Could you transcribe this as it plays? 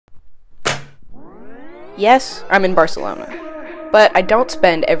Yes, I'm in Barcelona, but I don't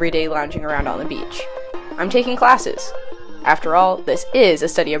spend every day lounging around on the beach. I'm taking classes. After all, this is a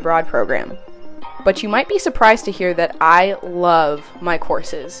study abroad program. But you might be surprised to hear that I love my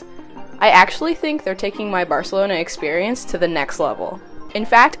courses. I actually think they're taking my Barcelona experience to the next level. In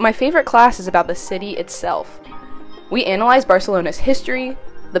fact, my favorite class is about the city itself. We analyze Barcelona's history,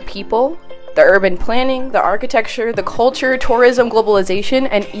 the people, the urban planning, the architecture, the culture, tourism, globalization,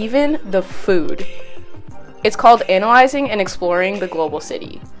 and even the food. It's called Analyzing and Exploring the Global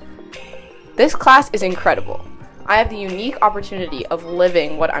City. This class is incredible. I have the unique opportunity of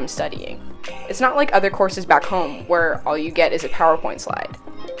living what I'm studying. It's not like other courses back home where all you get is a PowerPoint slide.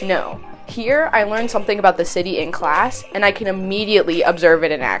 No, here I learn something about the city in class and I can immediately observe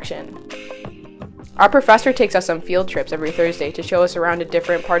it in action. Our professor takes us on field trips every Thursday to show us around a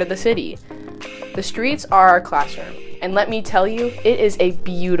different part of the city. The streets are our classroom, and let me tell you, it is a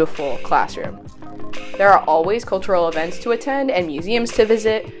beautiful classroom. There are always cultural events to attend and museums to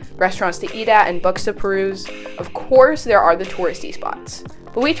visit, restaurants to eat at and books to peruse. Of course, there are the touristy spots,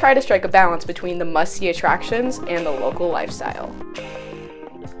 but we try to strike a balance between the must-see attractions and the local lifestyle.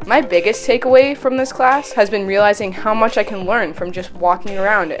 My biggest takeaway from this class has been realizing how much I can learn from just walking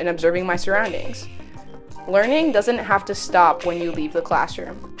around and observing my surroundings. Learning doesn't have to stop when you leave the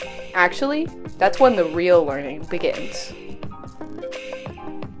classroom. Actually, that's when the real learning begins.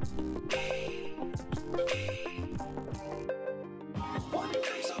 One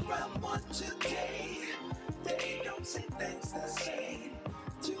comes around, one, two,